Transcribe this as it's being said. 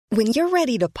When you're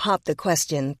ready to pop the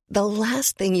question, the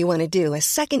last thing you want to do is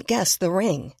second-guess the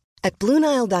ring. At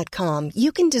BlueNile.com,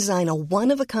 you can design a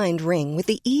one-of-a-kind ring with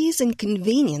the ease and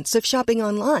convenience of shopping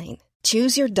online.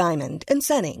 Choose your diamond and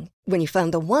setting. When you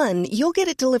find the one, you'll get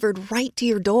it delivered right to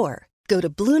your door. Go to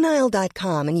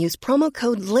BlueNile.com and use promo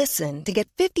code LISTEN to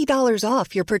get $50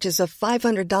 off your purchase of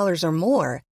 $500 or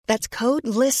more. That's code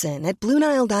LISTEN at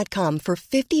BlueNile.com for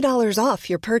 $50 off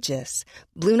your purchase.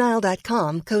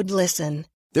 BlueNile.com, code LISTEN.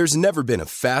 There's never been a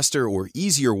faster or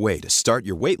easier way to start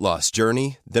your weight loss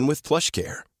journey than with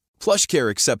PlushCare. PlushCare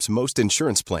accepts most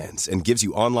insurance plans and gives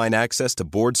you online access to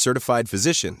board-certified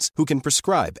physicians who can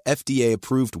prescribe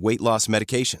FDA-approved weight loss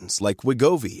medications like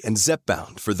Wegovy and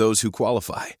Zepbound for those who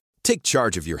qualify. Take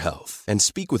charge of your health and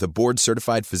speak with a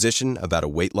board-certified physician about a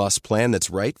weight loss plan that's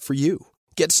right for you.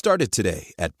 Get started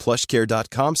today at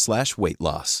plushcare.com/weight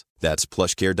loss. That's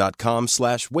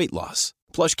plushcare.com/weight loss.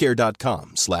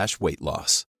 plushcare.com/weight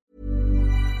loss.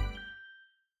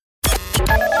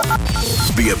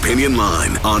 The Opinion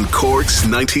Line on Cork's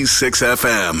 96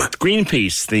 FM.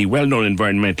 Greenpeace, the well-known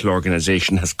environmental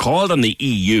organisation, has called on the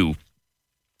EU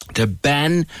to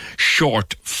ban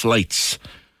short flights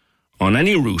on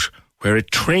any route where a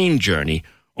train journey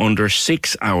under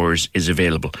 6 hours is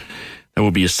available. That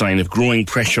will be a sign of growing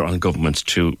pressure on governments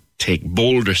to take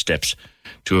bolder steps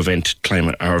to avert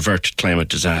climate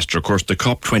disaster. Of course, the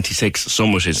COP26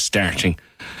 summit is starting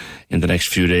in the next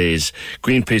few days.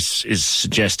 Greenpeace is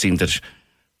suggesting that,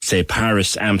 say,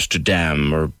 Paris,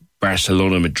 Amsterdam, or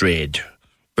Barcelona, Madrid,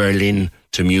 Berlin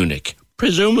to Munich,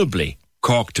 presumably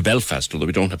Cork to Belfast, although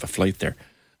we don't have a flight there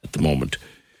at the moment,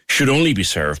 should only be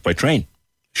served by train,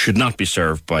 should not be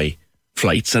served by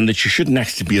flights, and that you shouldn't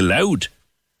actually be allowed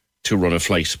to run a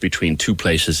flight between two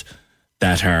places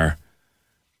that are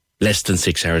less than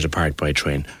 6 hours apart by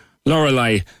train.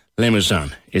 Lorelei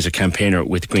Limousin is a campaigner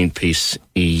with Greenpeace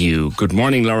EU. Good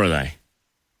morning, Lorelei.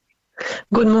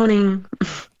 Good morning.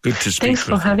 Good to speak Thanks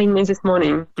for having me this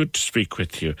morning. Good to speak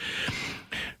with you.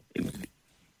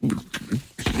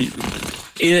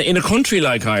 In a country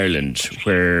like Ireland,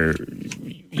 where,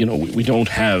 you know, we don't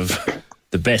have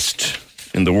the best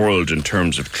in the world in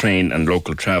terms of train and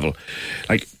local travel,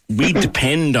 like, we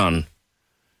depend on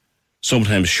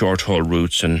sometimes short-haul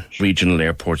routes and regional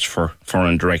airports for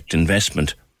foreign direct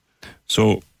investment.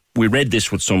 So we read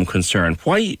this with some concern.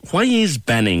 Why is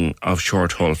banning of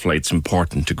short-haul flights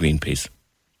important to Greenpeace?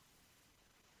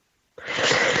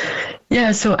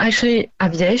 Yeah, so actually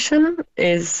aviation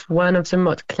is one of the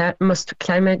most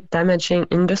climate-damaging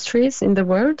industries in the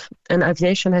world, and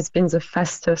aviation has been the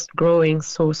fastest growing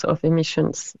source of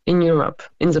emissions in Europe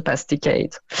in the past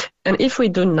decade. And if we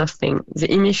do nothing, the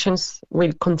emissions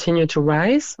will continue to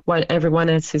rise while everyone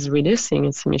else is reducing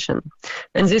its emission.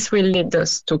 And this will lead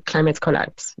us to climate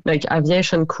collapse. Like,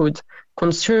 aviation could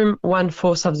consume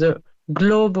 1/4 of the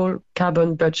global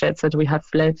carbon budget that we have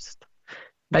left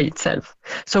by itself.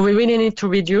 So we really need to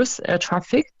reduce air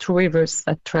traffic to reverse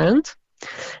that trend.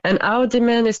 And our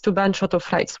demand is to ban shorter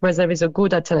flights where there is a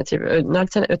good alternative,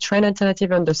 a train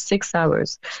alternative under 6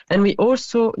 hours. And we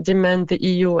also demand the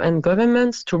EU and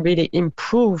governments to really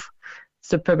improve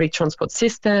the public transport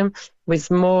system with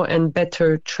more and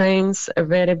better trains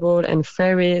available and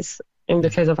ferries. In the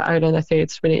case of Ireland, I think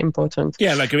it's really important.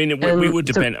 Yeah, like, I mean, we would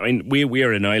depend. I mean, we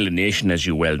are an island nation, as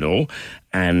you well know,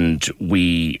 and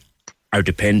we are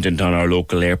dependent on our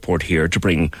local airport here to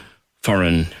bring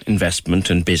foreign investment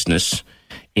and business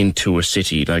into a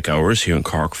city like ours here in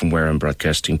Cork, from where I'm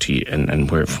broadcasting to you, and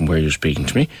from where you're speaking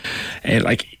to me.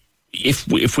 Like, if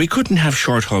we couldn't have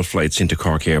short-haul flights into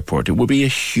Cork Airport, it would be a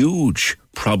huge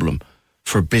problem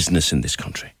for business in this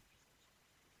country.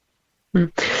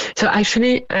 So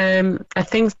actually, I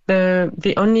think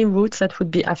the only routes that would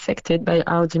be affected by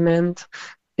our demand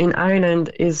in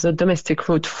Ireland is a domestic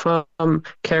route from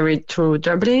Kerry to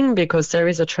Dublin, because there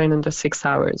is a train under 6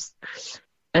 hours.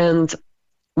 And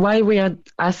why we are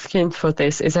asking for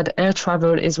this is that air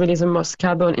travel is really the most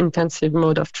carbon-intensive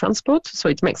mode of transport, so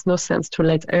it makes no sense to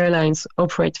let airlines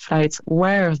operate flights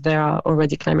where they are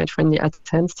already climate-friendly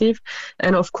alternative.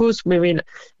 And of course, we will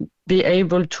be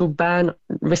able to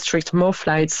restrict more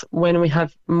flights when we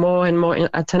have more and more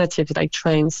alternatives like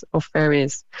trains or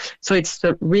ferries. So it's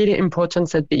really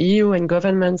important that the EU and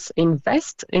governments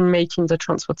invest in making the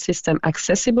transport system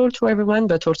accessible to everyone,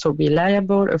 but also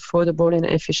reliable, affordable, and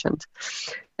efficient.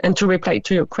 And to reply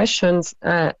to your questions,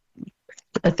 I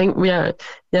think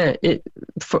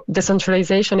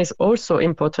decentralization is also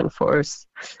important for us.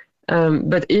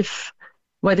 But if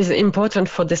what is important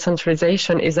for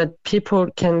decentralization is that people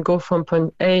can go from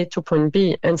point A to point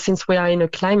B. And since we are in a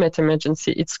climate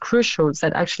emergency, it's crucial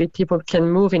that actually people can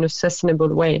move in a sustainable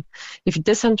way. If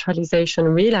decentralization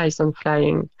relies on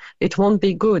flying, it won't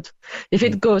be good. If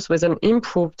it goes with an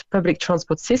improved public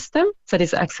transport system that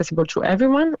is accessible to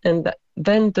everyone, and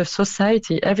then the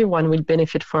society, everyone will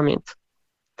benefit from it.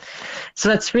 So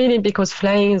that's really because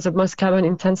flying is the most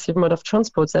carbon-intensive mode of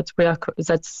transport.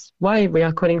 That's why we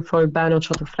are calling for a ban on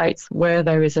charter flights where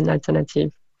there is an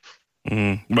alternative.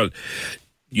 Well,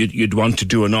 you'd want to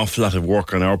do an awful lot of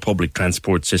work on our public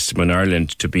transport system in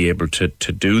Ireland to be able to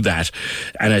do that.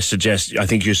 And I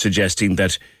think you're suggesting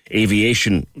that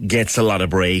aviation gets a lot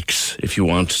of breaks, if you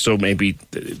want. So maybe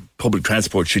public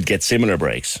transport should get similar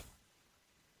breaks.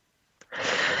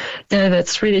 Yeah,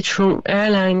 that's really true.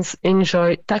 Airlines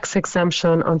enjoy tax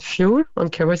exemption on fuel, on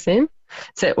kerosene.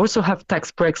 They also have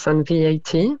tax breaks on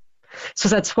VAT. So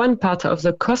that's one part of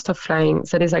the cost of flying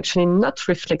that is actually not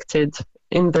reflected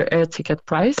in the air ticket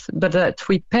price, but that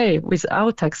we pay with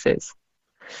our taxes.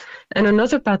 And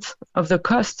another part of the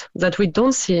cost that we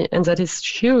don't see and that is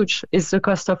huge is the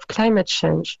cost of climate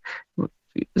change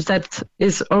that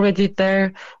is already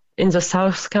there in the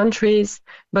South countries,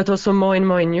 but also more and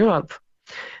more in Europe.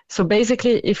 So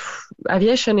basically, if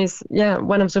aviation is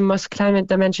one of the most climate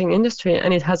damaging industry,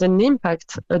 and it has an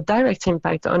impact, a direct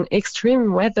impact on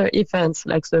extreme weather events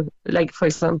like for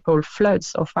example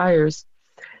floods or fires.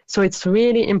 So it's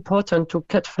really important to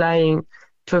cut flying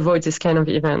to avoid this kind of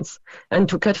events. And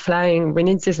to cut flying, we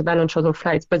need this ban on charter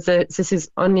flights, but this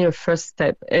is only a first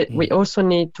step. We also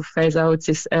need to phase out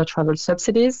these air travel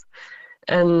subsidies,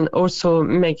 and also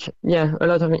make a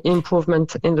lot of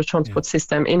improvement in the transport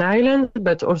system in Ireland,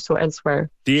 but also elsewhere.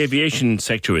 The aviation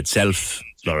sector itself,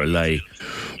 Lorelei,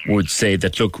 would say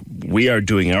that, look, we are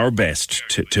doing our best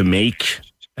to make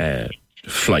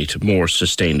flight more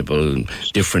sustainable,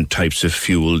 different types of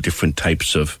fuel, different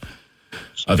types of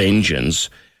engines,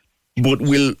 but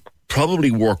will probably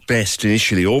work best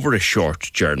initially over a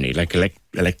short journey, like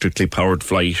electrically powered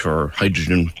flight or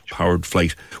hydrogen powered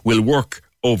flight will work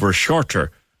over shorter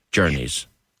journeys.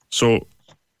 So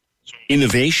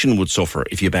innovation would suffer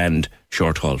if you banned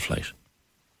short-haul flight.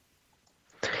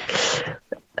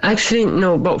 Actually,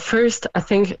 no. But first, I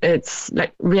think it's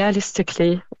like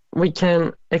realistically, we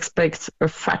can expect a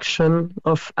fraction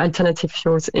of alternative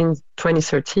fuels in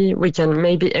 2030. We can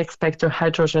maybe expect a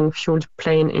hydrogen-fueled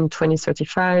plane in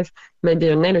 2035, maybe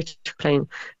an electric plane,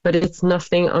 but it's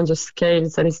nothing on the scale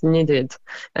that is needed.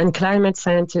 And climate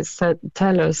scientists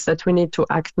tell us that we need to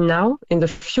act now in the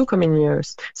few coming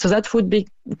years. So that would be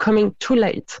coming too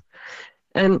late.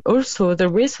 And also the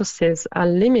resources are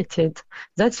limited.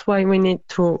 That's why we need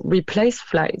to replace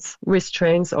flights with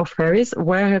trains or ferries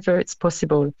wherever it's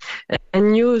possible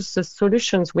and use the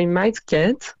solutions we might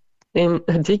get in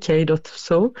a decade or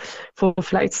so for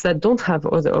flights that don't have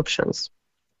other options,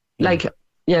 like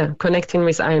connecting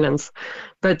with islands.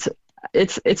 But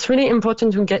it's really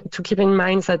important to keep in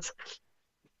mind that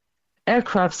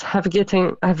aircrafts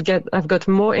have got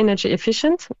more energy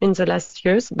efficient in the last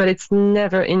years, but it's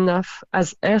never enough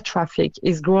as air traffic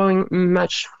is growing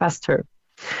much faster.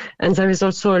 And there is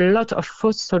also a lot of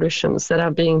false solutions that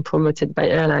are being promoted by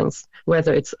airlines,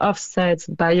 whether it's offsets,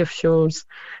 biofuels.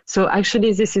 So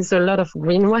actually this is a lot of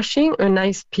greenwashing, a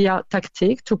nice PR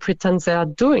tactic to pretend they are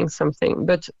doing something.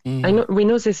 But we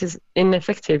know this is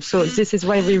ineffective. So this is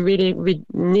why we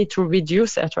need to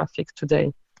reduce air traffic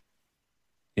today.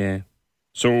 Yeah.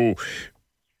 So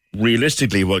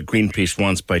realistically, what Greenpeace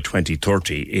wants by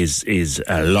 2030 is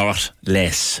a lot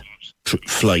less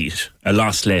flight, a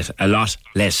lot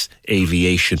less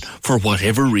aviation for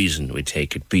whatever reason we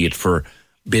take it, be it for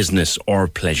business or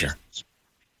pleasure.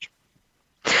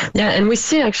 Yeah, and we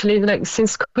see actually, like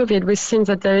since COVID, we've seen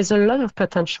that there is a lot of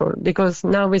potential because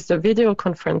now with the video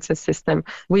conferences system,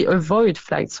 we avoid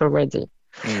flights already.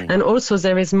 And also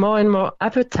there is more and more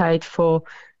appetite for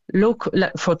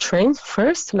trains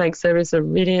first, like there is a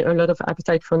lot of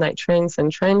appetite for night trains and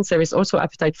trains. There is also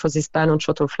appetite for this ban on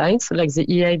shorter flights, like the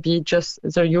EIB,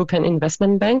 the European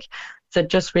Investment Bank, that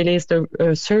just released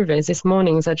a survey this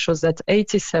morning that shows that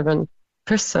 87%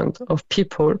 of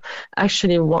people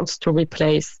actually wants to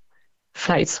replace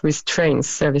flights with train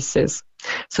services.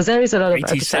 So there is a lot of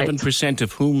appetite. 87%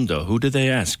 of whom, though? Who did they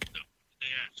ask?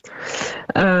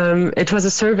 It was a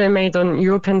survey made on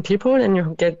European people, and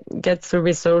you get the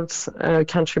results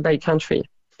country by country.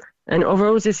 And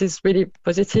overall, this is really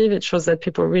positive. It shows that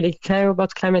people really care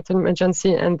about climate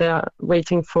emergency, and they are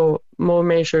waiting for more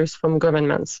measures from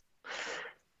governments.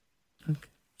 Okay.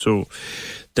 So,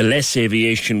 the less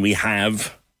aviation we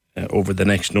have, over the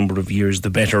next number of years, the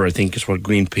better, I think, is what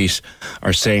Greenpeace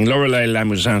are saying. Lorelei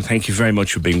Lamousin, thank you very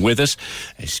much for being with us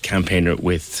as campaigner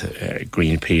with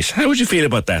Greenpeace. How would you feel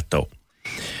about that, though?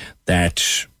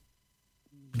 That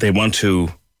they want to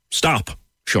stop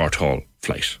short-haul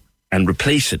flight and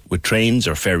replace it with trains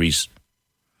or ferries,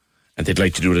 and they'd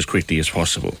like to do it as quickly as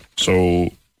possible.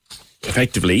 So,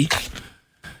 effectively,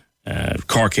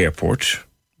 Cork Airport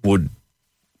would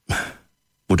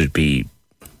it be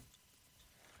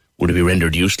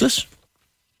rendered useless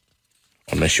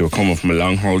unless you're coming from a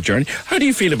long-haul journey? How do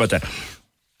you feel about that?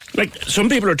 Like, some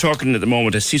people are talking at the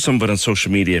moment, I see somebody on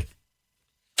social media,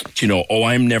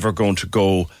 I'm never going to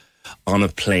go on a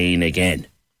plane again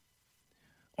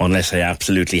unless I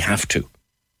absolutely have to.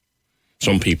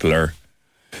 Some people are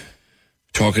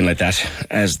talking like that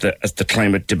as the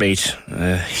climate debate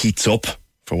heats up,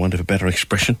 for want of a better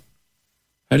expression.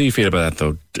 How do you feel about that,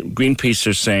 though? Greenpeace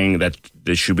are saying that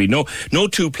there should be no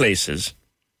two places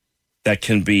that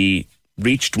can be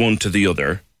reached one to the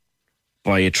other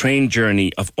by a train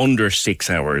journey of under 6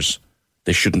 hours.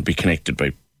 They shouldn't be connected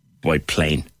by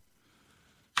plane.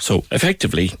 So,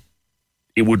 effectively,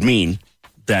 it would mean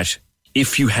that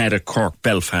if you had a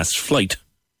Cork-Belfast flight,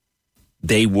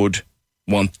 they would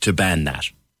want to ban that.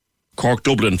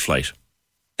 Cork-Dublin flight,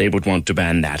 they would want to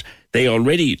ban that. They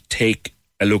already take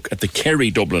a look at the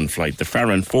Kerry-Dublin flight, the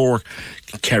Farran 4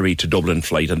 Kerry to Dublin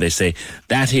flight, and they say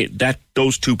that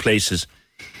those two places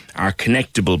are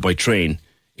connectable by train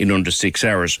in under 6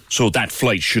 hours, so that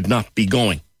flight should not be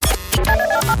going.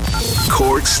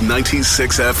 Cork's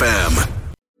 96 FM.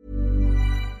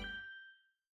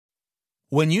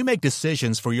 When you make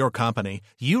decisions for your company,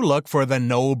 you look for the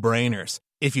no-brainers.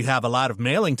 If you have a lot of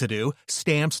mailing to do,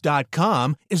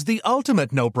 Stamps.com is the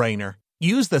ultimate no-brainer.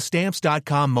 Use the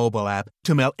Stamps.com mobile app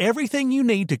to mail everything you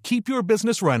need to keep your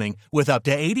business running with up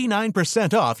to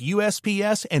 89% off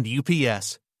USPS and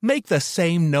UPS. Make the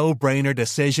same no-brainer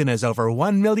decision as over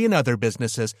 1 million other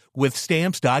businesses with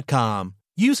Stamps.com.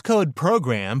 Use code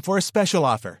PROGRAM for a special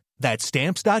offer. That's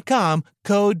Stamps.com,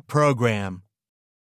 code PROGRAM.